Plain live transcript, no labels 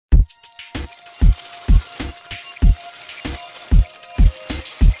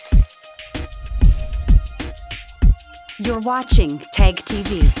You're watching Tag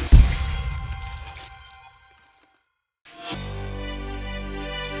TV.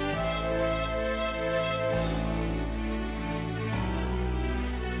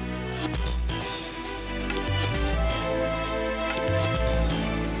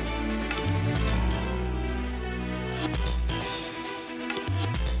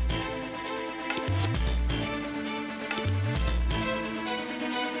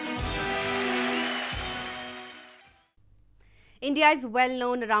 India is well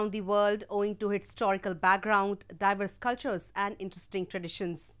known around the world owing to its historical background, diverse cultures and interesting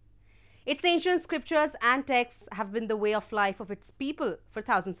traditions. Its ancient scriptures and texts have been the way of life of its people for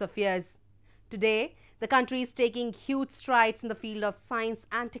thousands of years. Today, the country is taking huge strides in the field of science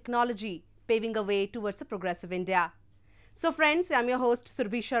and technology, paving a way towards a progressive India. So friends, I'm your host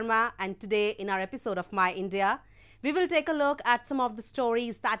Surbhi Sharma, and today in our episode of My India, we will take a look at some of the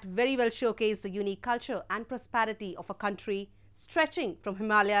stories that very well showcase the unique culture and prosperity of a country stretching from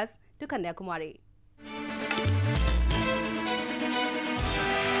Himalayas to Kanyakumari.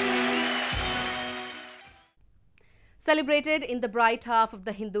 Celebrated in the bright half of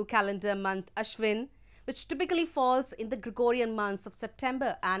the Hindu calendar month Ashwin, which typically falls in the Gregorian months of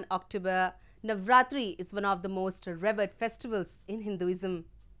September and October, Navratri is one of the most revered festivals in Hinduism.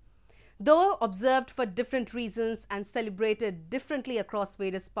 Though observed for different reasons and celebrated differently across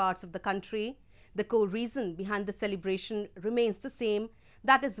various parts of the country, the core reason behind the celebration remains the same,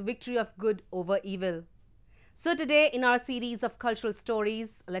 that is victory of good over evil. So today in our series of cultural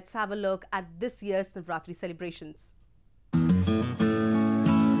stories, let's have a look at this year's Navratri celebrations.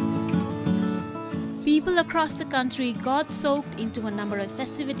 People across the country got soaked into a number of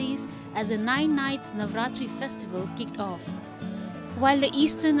festivities as the 9 nights Navratri festival kicked off. While the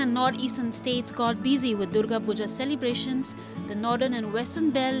eastern and northeastern states got busy with Durga Puja celebrations, the northern and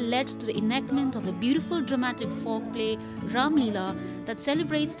western belt led to the enactment of a beautiful dramatic folk play, Ram Leela, that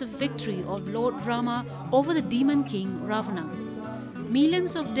celebrates the victory of Lord Rama over the demon king Ravana.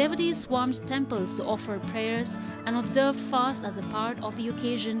 Millions of devotees swarmed temples to offer prayers and observed fast as a part of the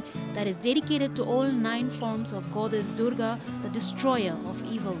occasion that is dedicated to all 9 forms of goddess Durga, the destroyer of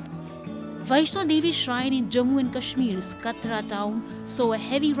evil. Vaishno Devi Shrine in Jammu and Kashmir's Katra town saw a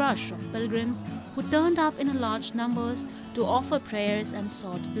heavy rush of pilgrims who turned up in large numbers to offer prayers and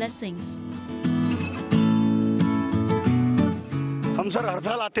sought blessings. हम sir हर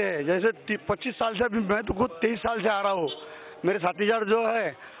साल आते हैं, जैसे 25 साल से, अभी मैं तो खुद 23 साल से आ रहा हूँ। मेरे साथीदार जो है,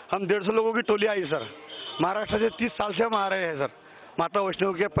 हम 150 लोगों की टोली आई सर। महाराष्ट्र से 30 साल से हम आ रहे हैं सर। माता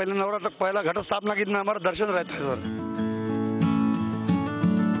वैष्णो के पहले नवरात्र तक पहला घट स्थापना के दिन हमारा दर्शन रहता है sir.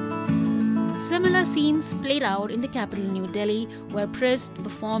 Similar scenes played out in the capital New Delhi, where priests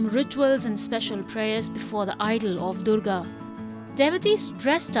performed rituals and special prayers before the idol of Durga. Devotees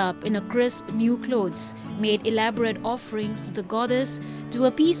dressed up in a crisp new clothes made elaborate offerings to the goddess to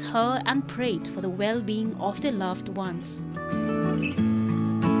appease her and prayed for the well-being of their loved ones.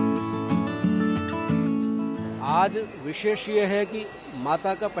 आज विशेष ये है कि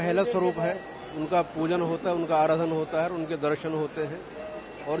माता का पहला स्वरूप है, उनका पूजन होता है, उनका आराधन होता है, उनके दर्शन होते हैं।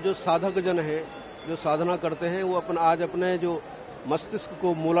 और जो साधक जन है, जो साधना करते हैं, वो आज अपने जो मस्तिष्क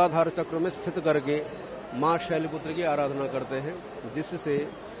को मूलाधार चक्र में स्थित करके माँ शैलपुत्री की आराधना करते हैं, जिससे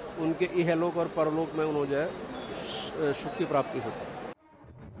उनके इहलोक और परलोक में उन्हें जो है सुख की प्राप्ति होती है।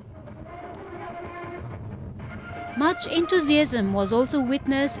 Much enthusiasm was also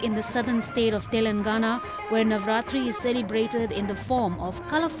witnessed in the southern state of Telangana, where Navratri is celebrated in the form of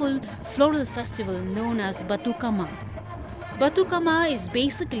colorful floral festival known as Batukama. Batukama is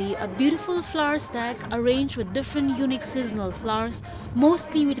basically a beautiful flower stack arranged with different unique seasonal flowers,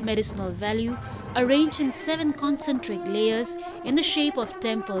 mostly with medicinal value, arranged in 7 concentric layers in the shape of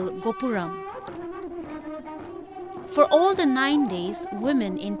temple Gopuram. For all the 9 days,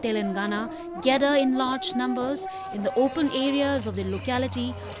 women in Telangana gather in large numbers in the open areas of the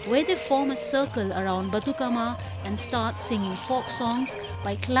locality, where they form a circle around Batukama and start singing folk songs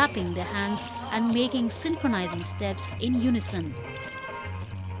by clapping their hands and making synchronizing steps in unison.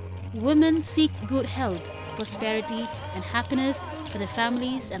 Women seek good health, prosperity and happiness for their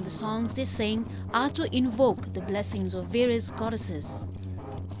families, and the songs they sing are to invoke the blessings of various goddesses.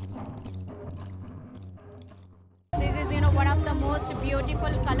 This is, one of the most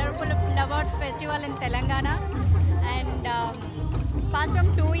beautiful, colorful flowers festival in Telangana, and past from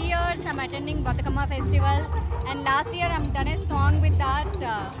 2 years I'm attending Batukama festival, and last year I'm done a song with that.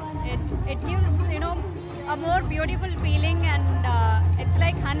 It gives, a more beautiful feeling, and it's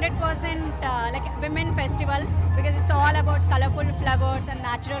like 100% like women festival, because it's all about colorful flowers and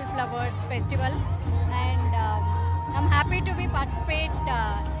natural flowers festival, and I'm happy to be participate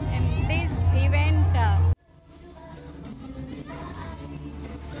in this event.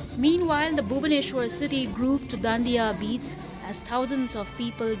 Meanwhile, the Bhubaneswar city grooved to Dandiya beats as thousands of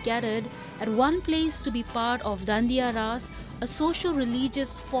people gathered at one place to be part of Dandiya Ras, a social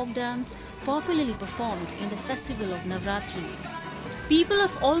religious folk dance popularly performed in the festival of Navratri. People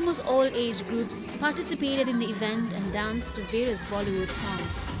of almost all age groups participated in the event and danced to various Bollywood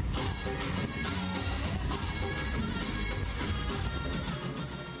songs.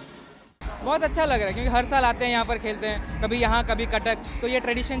 बहुत अच्छा लग रहा है क्योंकि हर साल आते हैं यहाँ पर खेलते हैं, कभी यहाँ कभी कटक, तो ये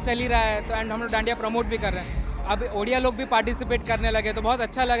ट्रेडिशन चल ही रहा है। तो एंड हम लोग डांडिया प्रमोट भी कर रहे हैं, अब ओडिया लोग भी पार्टिसिपेट करने लगे, तो बहुत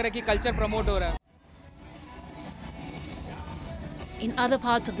अच्छा लग रहा है कि कल्चर प्रमोट हो रहा है। In other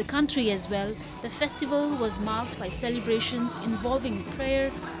parts of the country as well, the festival was marked by celebrations involving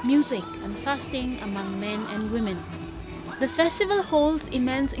prayer, music and fasting among men and women. The festival holds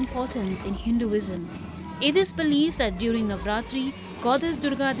immense importance in Hinduism. It is believed that during Navratri, Goddess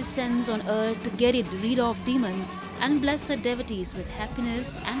Durga descends on earth to get rid of demons and bless her devotees with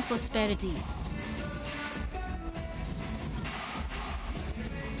happiness and prosperity.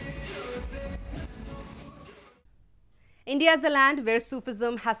 India is a land where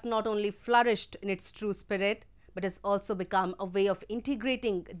Sufism has not only flourished in its true spirit, but has also become a way of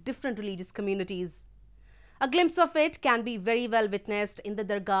integrating different religious communities. A glimpse of it can be very well witnessed in the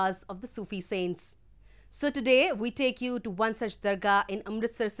dargahs of the Sufi saints. So today, we take you to one such dargah in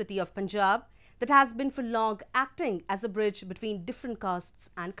Amritsar city of Punjab that has been for long acting as a bridge between different castes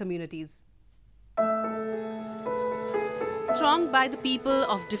and communities. Thronged by the people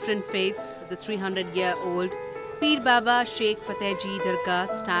of different faiths, the 300-year-old Pir Baba Sheikh Fateh Ji Dargah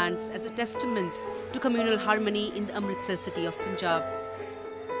stands as a testament to communal harmony in the Amritsar city of Punjab.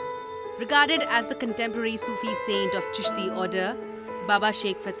 Regarded as the contemporary Sufi saint of Chishti order, Baba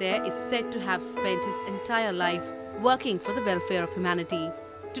Sheikh Fateh is said to have spent his entire life working for the welfare of humanity.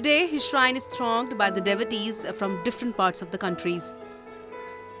 Today, his shrine is thronged by the devotees from different parts of the countries.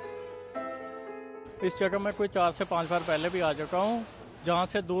 इस जगह मैं कोई 4 से 5 बार पहले भी आ चुका हूँ, जहाँ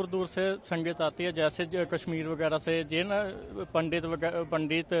से दूर दूर से संगीत आती है, जैसे कश्मीर वगैरह से जिन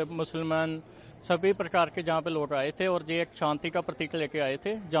पंडित मुसलमान सभी प्रकार के जहाँ पे लोग आए थे और ये एक शांति का प्रतीक लेके आए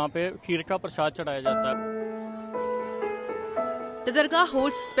थे, जहाँ पे खीर का प्रसाद चढ़ाया जाता है. The dargah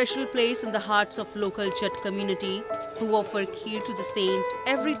holds special place in the hearts of local Jat community who offer kheer to the saint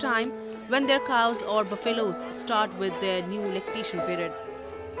every time when their cows or buffaloes start with their new lactation period.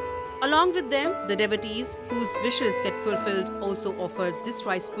 Along with them, the devotees whose wishes get fulfilled also offer this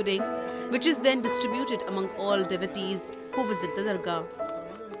rice pudding, which is then distributed among all devotees who visit the dargah.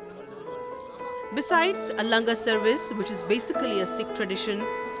 Besides, a langar service, which is basically a Sikh tradition,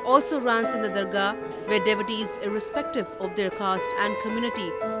 also runs in the dargah, where devotees, irrespective of their caste and community,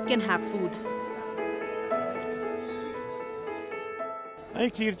 can have food. ਅਸੀਂ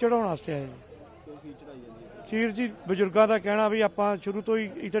ਖੀਰ ਚੜਾਉਣ ਵਾਸਤੇ ਆਏ ਖੀਰ ਜੀ ਬਜ਼ੁਰਗਾਂ ਦਾ ਕਹਿਣਾ ਵੀ ਆਪਾਂ ਸ਼ੁਰੂ ਤੋਂ ਹੀ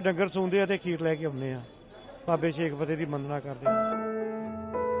ਇੱਥੇ ਡੰਗਰ ਸੂੰਦੇ ਆ ਤੇ ਖੀਰ ਲੈ ਕੇ ਆਉਂਦੇ ਆ ਬਾਬੇ ਸ਼ੇਖ ਫਤਿਹ ਦੀ ਮੰਨਣਾ ਕਰਦੇ ਆ.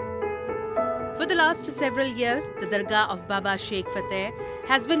 For the last several years, the dargah of Baba Sheikh Fateh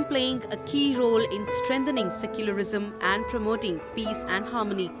has been playing a key role in strengthening secularism and promoting peace and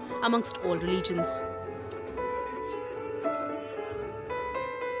harmony amongst all religions.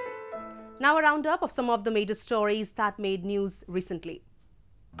 Now a roundup of some of the major stories that made news recently.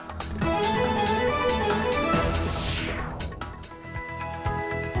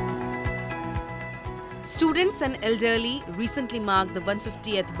 Students and elderly recently marked the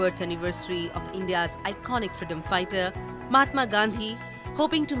 150th birth anniversary of India's iconic freedom fighter, Mahatma Gandhi,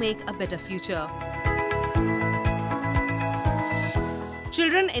 hoping to make a better future.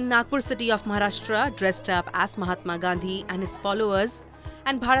 Children in Nagpur city of Maharashtra dressed up as Mahatma Gandhi and his followers,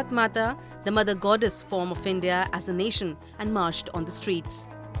 and Bharat Mata, the mother goddess form of India as a nation, and marched on the streets.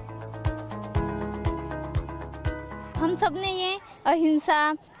 हम सब ने ये अहिंसा,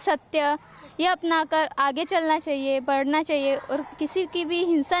 सत्य ये अपनाकर आगे चलना चाहिए, बढ़ना चाहिए और किसी की भी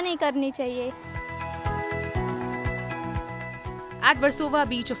हिंसा नहीं करनी चाहिए. At Versova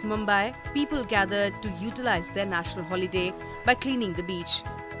beach of Mumbai, people gathered to utilize their national holiday by cleaning the beach.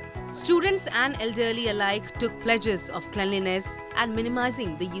 Students and elderly alike took pledges of cleanliness and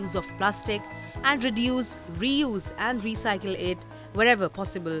minimizing the use of plastic and reduce, reuse and recycle it wherever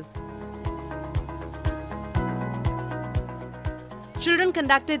possible. Children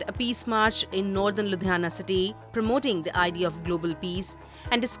conducted a peace march in northern Ludhiana city, promoting the idea of global peace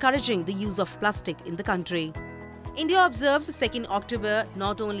and discouraging the use of plastic in the country. India observes 2nd October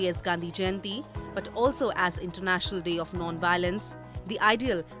not only as Gandhi Jayanti, but also as International Day of Non-Violence, the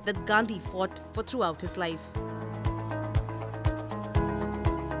ideal that Gandhi fought for throughout his life.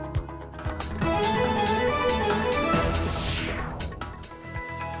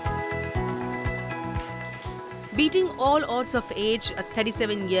 Beating all odds of age, a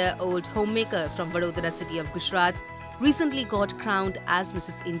 37-year-old homemaker from Vadodara city of Gujarat recently got crowned as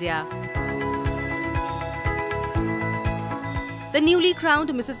Mrs. India. The newly crowned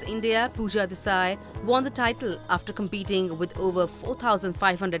Mrs. India, Pooja Desai, won the title after competing with over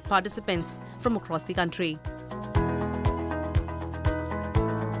 4,500 participants from across the country.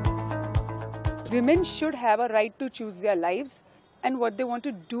 Women should have a right to choose their lives and what they want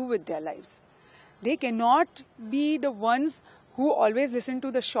to do with their lives. They cannot be the ones who always listen to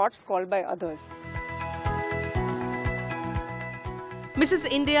the shots called by others. Mrs.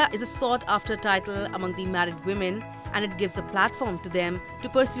 India is a sought-after title among the married women, and it gives a platform to them to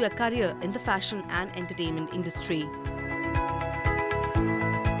pursue a career in the fashion and entertainment industry.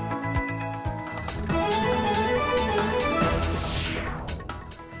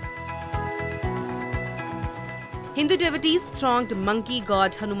 Hindu devotees thronged monkey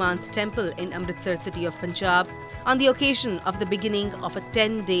god Hanuman's temple in Amritsar city of Punjab on the occasion of the beginning of a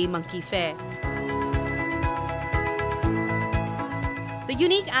 10-day monkey fair. The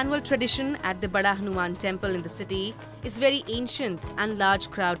unique annual tradition at the Bada Hanuman temple in the city is very ancient, and large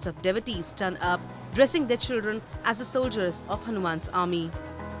crowds of devotees turn up dressing their children as the soldiers of Hanuman's army.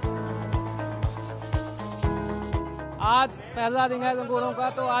 आज पहला दिन है गंगोरों का,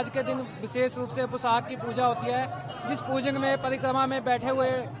 तो आज के दिन विशेष रूप से पोशाक की पूजा होती है, जिस पूजन में परिक्रमा में बैठे हुए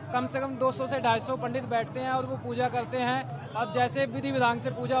कम से कम 200 से 250 पंडित बैठते हैं और वो पूजा करते हैं। और जैसे विधि विधान से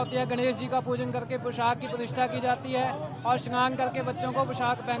पूजा होती है, गणेश जी का पूजन करके पोशाक की प्रतिष्ठा की जाती है और श्रृंगार करके बच्चों को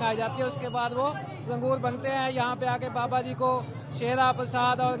पोशाक पहनाई जाती है। उसके बाद वो गंगोर बनते हैं, यहाँ पे आके बाबा जी को शेरा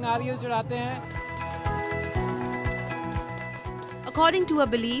प्रसाद और नारियल चढ़ाते हैं। According to a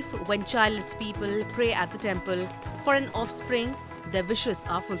belief, when childless people pray at the temple for an offspring, their wishes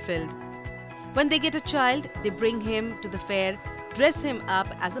are fulfilled. When they get a child, they bring him to the fair, dress him up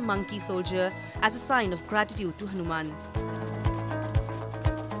as a monkey soldier as a sign of gratitude to Hanuman.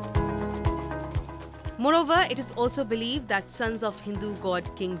 Moreover, it is also believed that sons of Hindu god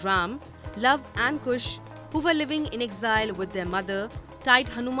King Ram, Lav and Kush, who were living in exile with their mother, tied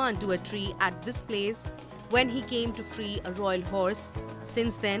Hanuman to a tree at this place when he came to free a royal horse.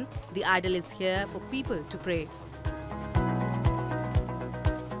 Since then, the idol is here for people to pray.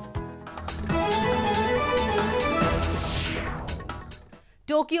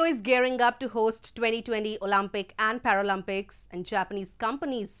 Tokyo is gearing up to host 2020 Olympic and Paralympics, and Japanese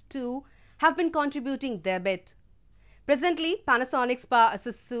companies too have been contributing their bit. Presently, Panasonic's Power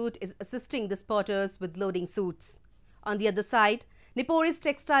Assist suit is assisting the sporters with loading suits. On the other side, Nippori's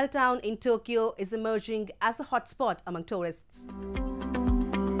textile town in Tokyo is emerging as a hotspot among tourists.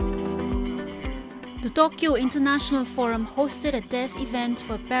 The Tokyo International Forum hosted a test event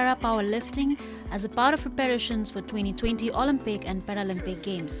for para-powerlifting as a part of preparations for 2020 Olympic and Paralympic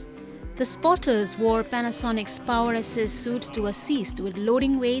Games. The spotters wore Panasonic's Power Assist suit to assist with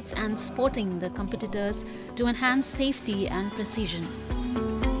loading weights and supporting the competitors to enhance safety and precision.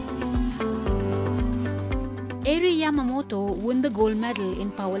 Eri Yamamoto won the gold medal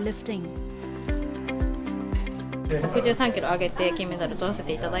in powerlifting. 63キロ上げて金メダル取らせ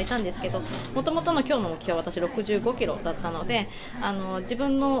ていただいたんですけど、もともとの今日の目標は私65キロだったので、自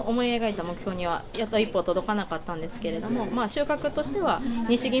分の思い描いた目標にはやっと一歩届かなかったんですけれども、収穫としては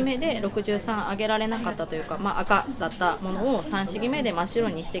2試技目で63上げられなかったというか、赤だったものを3試技目で真っ白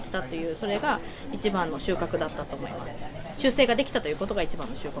にしてきたという、それが一番の収穫だったと思います。修正ができたということが一番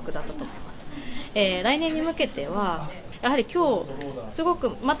の収穫だったと思います。来年に向けてはやはり今日すご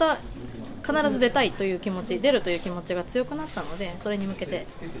くまた必ず出たいという気持ち、出るという気持ちが強くなったので、それに向けて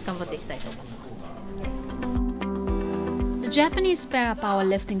頑張っていきたいと思います。 The Japanese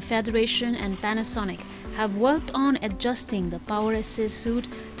Para-Powerlifting Federation and Panasonic have worked on adjusting the Power Assist suit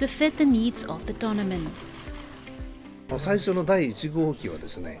to fit the needs of the tournament. 最初の第1号機はで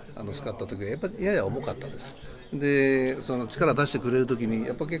すね、使った時はやっぱりやや重かったです。で、その力出してくれる時に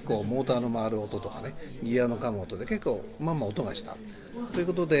やっぱ結構モーターの回る音とかね、ギアの噛む音で結構音がしたという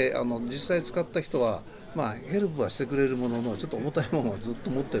ことで、実際使った人はヘルプはしてくれるもののちょっと重たいものをずっと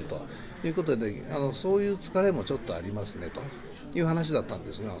持ってるということで、そういう疲れもちょっとありますねという話だったん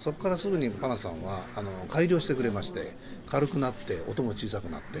ですが、そこからすぐにパナさんは改良してくれまして、軽くなって音も小さく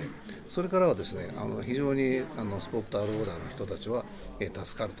なって、それからはですね、非常にスポッターローダーの人たちは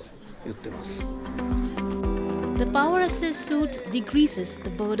助かると言ってます。The Power Assist suit decreases the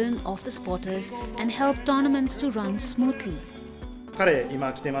burden of the spotters and help tournaments to run smoothly. 彼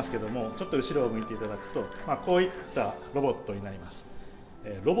今着てますけども、ちょっと後ろを向いていただくと、こういったロボットになります。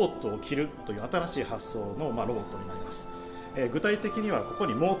ロボットを着るという新しい発想のロボットになります。具体的にはここ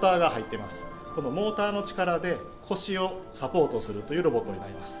にモーターが入っています。このモーターの力で腰をサポートするというロボットにな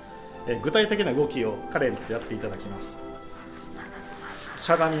ります。具体的な動きを彼にやっていただきます。し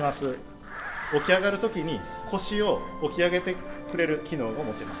ゃがみます。起き上がるときに腰を起き上げてくれる機能を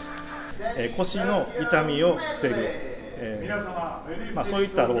持っています。腰の痛みを防ぐ、そういっ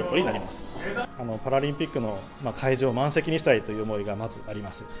たロボットになります。パラリンピックの会場を満席にしたいという思いがまずあり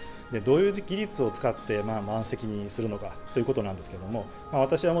ます。でどういう技術を使って満席にするのかということなんですけれども、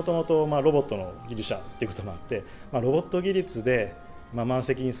私はもともとロボットの技術者ということもあって、ロボット技術で満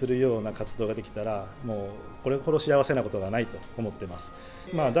席にするような活動ができたらもうこれほど幸せなことがないと思っています。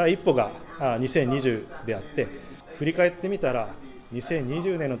第一歩が2020であって、振り返ってみたら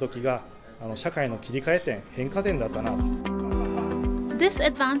2020年の時が社会の切り替え点、変化点だったなと。This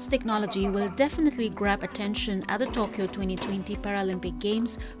advanced technology will definitely grab attention at the Tokyo 2020 Paralympic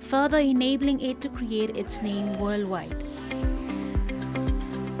Games, further enabling it to create its name worldwide.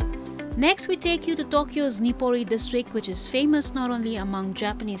 Next, we take you to Tokyo's Nippori district, which is famous not only among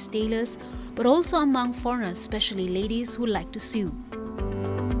Japanese tailors, but also among foreigners, especially ladies who like to sew.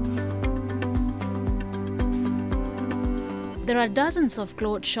 There are dozens of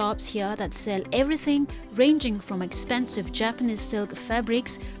cloth shops here that sell everything ranging from expensive Japanese silk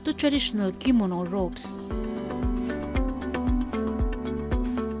fabrics to traditional kimono robes.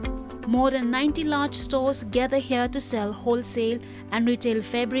 More than 90 large stores gather here to sell wholesale and retail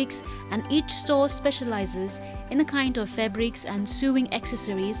fabrics, and each store specializes in a kind of fabrics and sewing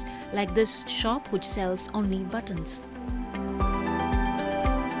accessories, like this shop which sells only buttons.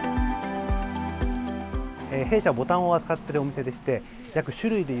 弊社ボタンを扱っているお店でして、約種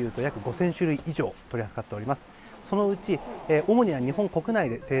類でいうと約5000種類以上取り扱っております。そのうち主には日本国内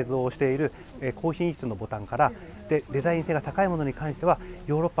で製造をしている高品質のボタンからデザイン性が高いものに関しては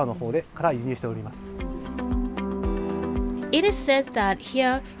ヨーロッパの方から輸入しております。 It is said that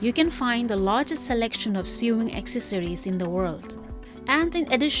here you can find the largest selection of sewing accessories in the world. And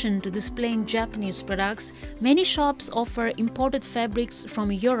in addition to displaying Japanese products, many shops offer imported fabrics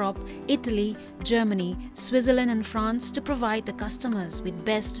from Europe, Italy, Germany, Switzerland and France to provide the customers with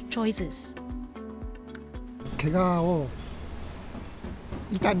best choices. 毛皮を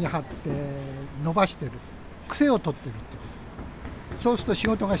板に貼って伸ばしてる、癖を取ってるってこと。そうすると仕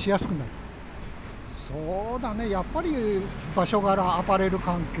事がしやすくなる。そうだね、やっぱり場所柄、アパレル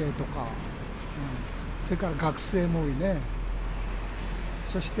関係とか、それから学生も多いね。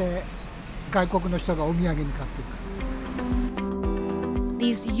そして外国の人がお土産に買っていく。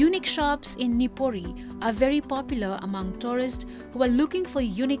These unique shops in Nippori are very popular among tourists who are looking for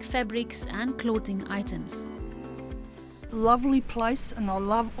unique fabrics and clothing items. Lovely place, and I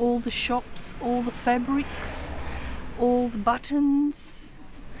love all the shops, all the fabrics, all the buttons.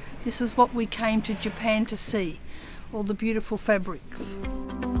 This is what we came to Japan to see, all the beautiful fabrics.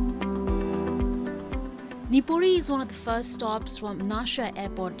 Nippori is one of the first stops from Nasha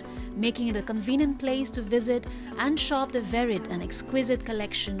Airport, making it a convenient place to visit and shop the varied and exquisite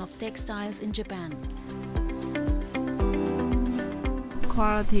collection of textiles in Japan.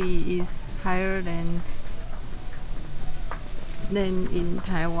 Quality is higher than in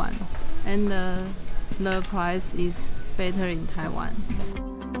Taiwan, and the price is better in Taiwan.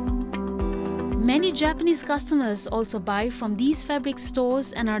 Many Japanese customers also buy from these fabric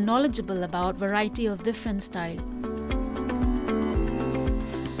stores and are knowledgeable about variety of different style.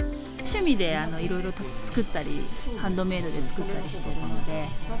 趣味でいろいろと作ったり、ハンドメイドで作ったりしているので、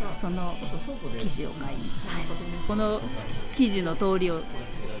その生地を買いに、この生地の通りを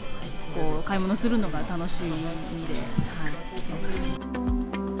こう買い物するのが楽しい意味で、来てます。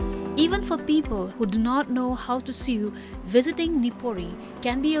Even for people who do not know how to sew, visiting Nippori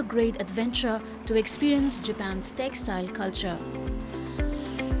can be a great adventure to experience Japan's textile culture.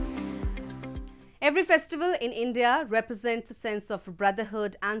 Every festival in India represents a sense of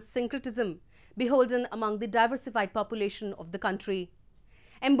brotherhood and syncretism beholden among the diversified population of the country.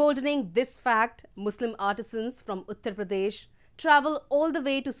 Emboldening this fact, Muslim artisans from Uttar Pradesh travel all the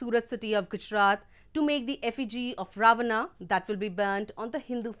way to Surat city of Gujarat to make the effigy of Ravana that will be burnt on the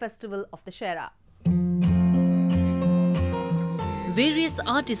Hindu festival of the Shera. Various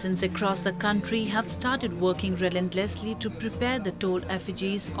artisans across the country have started working relentlessly to prepare the told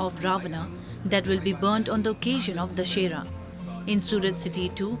effigies of Ravana that will be burnt on the occasion of the Shera. In Surat city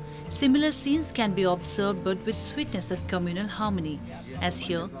too, similar scenes can be observed, but with sweetness of communal harmony, as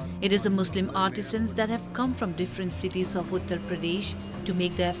here it is the Muslim artisans that have come from different cities of Uttar Pradesh to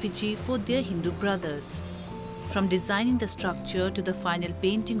make the effigy for their Hindu brothers. From designing the structure to the final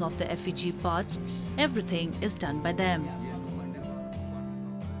painting of the effigy parts, everything is done by them.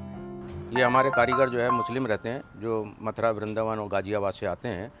 ये हमारे कारीगर जो है मुस्लिम रहते हैं, जो मथुरा, वृंदावन और गाजियाबाद से आते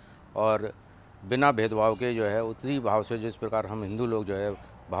हैं, और बिना भेदभाव के जो है उसी भाव से जिस प्रकार हम हिंदू लोग जो है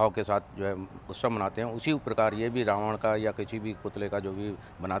भाव के साथ जो है उत्सव मनाते हैं, उसी प्रकार ये भी रावण का या किसी भी पुतले का जो भी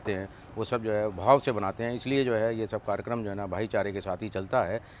बनाते हैं वो सब जो है भाव से बनाते हैं। इसलिए जो है ये सब कार्यक्रम जो है ना भाईचारे के साथ ही चलता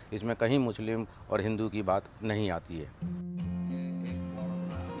है, इसमें कहीं मुस्लिम और हिंदू की बात नहीं आती है।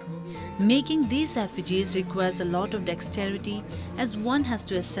 Making these effigies requires a lot of dexterity, as one has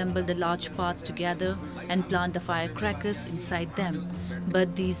to assemble the large parts together and plant the firecrackers inside them.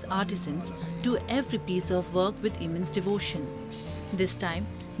 But these artisans do every piece of work with immense devotion. This time,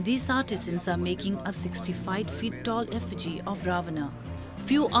 these artisans are making a 65 feet tall effigy of Ravana.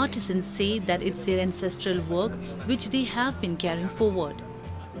 Few artisans say that it's their ancestral work which they have been carrying forward.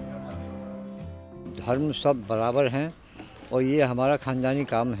 धर्म सब बराबर हैं और ये हमारा खानदानी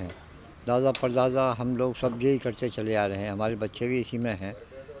काम है। दादा परदादा हम लोग सब यही करते चले आ रहे हैं, हमारे बच्चे भी इसी में हैं।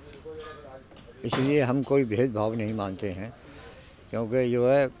 इसलिए हम कोई भेदभाव नहीं मानते हैं, क्योंकि जो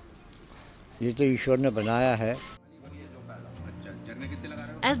है ये तो ईश्वर ने बनाया है।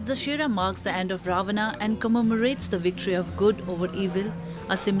 As Dashera marks the end of Ravana and commemorates the victory of good over evil,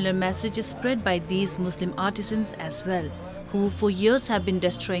 a similar message is spread by these Muslim artisans as well, who for years have been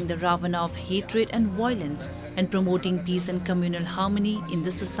destroying the Ravana of hatred and violence and promoting peace and communal harmony in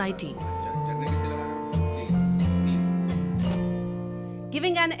the society.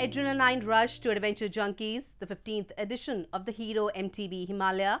 Giving an adrenaline rush to adventure junkies, the 15th edition of the Hero MTB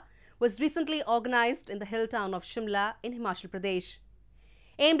Himalaya was recently organized in the hill town of Shimla in Himachal Pradesh.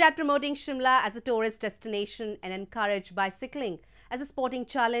 Aimed at promoting Shimla as a tourist destination and encourage bicycling as a sporting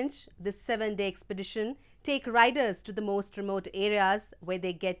challenge, this 7-day expedition take riders to the most remote areas where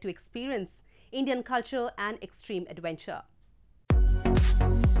they get to experience Indian culture and extreme adventure.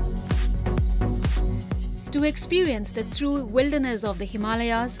 To experience the true wilderness of the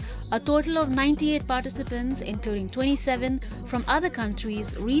Himalayas, a total of 98 participants, including 27 from other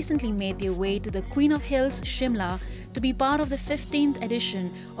countries, recently made their way to the Queen of Hills, Shimla, to be part of the 15th edition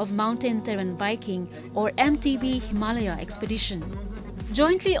of Mountain Terrain Biking or MTB Himalaya expedition.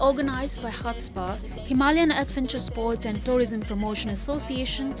 Jointly organized by HATSPA, Himalayan Adventure Sports and Tourism Promotion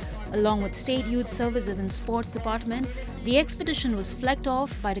Association, along with State Youth Services and Sports Department, the expedition was flagged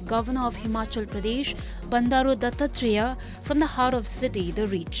off by the Governor of Himachal Pradesh, Bandaru Dattatreya, from the heart of city, the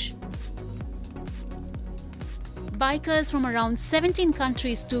Reach. Bikers from around 17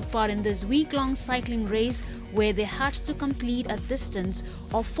 countries took part in this week-long cycling race where they had to complete a distance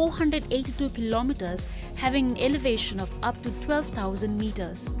of 482 kilometers, having an elevation of up to 12,000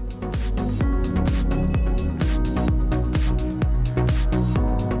 meters.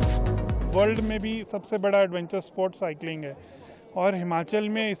 World में भी सबसे बड़ा adventure sport cycling है और हिमाचल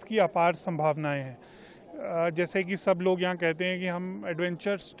में इसकी अपार संभावनाएं हैं। जैसे कि सब लोग यहाँ कहते हैं कि हम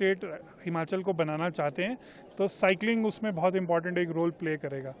एडवेंचर स्टेट हिमाचल को बनाना चाहते हैं, तो साइकिलिंग उसमें बहुत इम्पॉर्टेंट एक रोल प्ले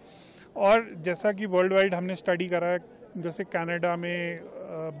करेगा। और जैसा कि वर्ल्ड वाइड हमने स्टडी करा है, जैसे कनाडा में,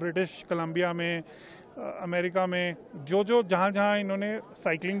 ब्रिटिश कोलंबिया में, अमेरिका में, जहाँ इन्होंने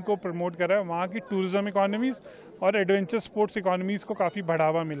साइकिलिंग को प्रमोट करा है, वहाँ की टूरिज्म इकोनॉमीज़ और एडवेंचर स्पोर्ट्स इकोनॉमीज़ को काफ़ी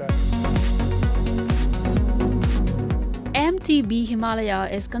बढ़ावा मिला है। MTB Himalaya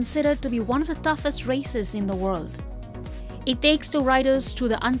is considered to be one of the toughest races in the world. It takes the riders to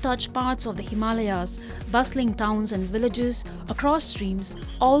the untouched parts of the Himalayas, bustling towns and villages, across streams,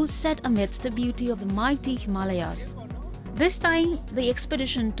 all set amidst the beauty of the mighty Himalayas. This time, the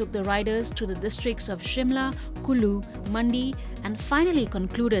expedition took the riders to the districts of Shimla, Kulu, Mandi, and finally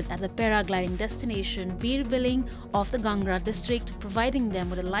concluded at the paragliding destination Bir Biling of the Gangra district, providing them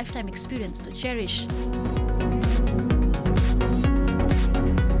with a lifetime experience to cherish.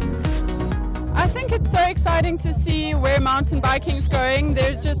 I think it's so exciting to see where mountain biking is going.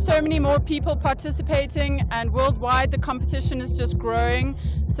 There's just so many more people participating, and worldwide the competition is just growing.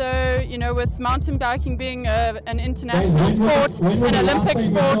 So, you know, with mountain biking being an international sport, an Olympic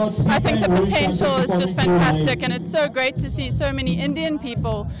sport, I think the potential is just fantastic, and it's so great to see so many Indian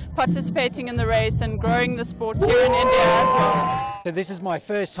people participating in the race and growing the sport here in India as well. So this is my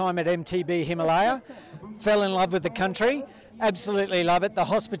first time at MTB Himalaya. Fell in love with the country. Absolutely love it. The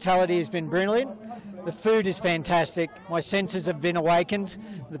hospitality has been brilliant. The food is fantastic. My senses have been awakened.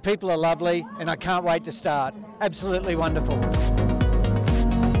 The people are lovely, and I can't wait to start. Absolutely wonderful.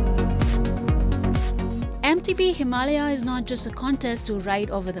 MTB Himalaya is not just a contest to ride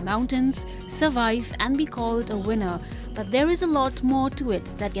over the mountains, survive and be called a winner, but there is a lot more to it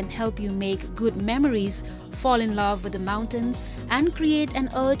that can help you make good memories, fall in love with the mountains, and create an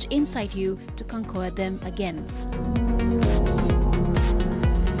urge inside you to conquer them again.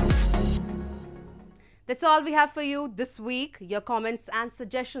 That's all we have for you this week. Your comments and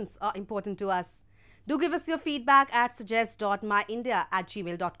suggestions are important to us. Do give us your feedback at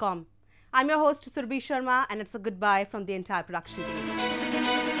suggest.myindia@gmail.com. I'm your host Surbhi Sharma, and it's a goodbye from the entire production team.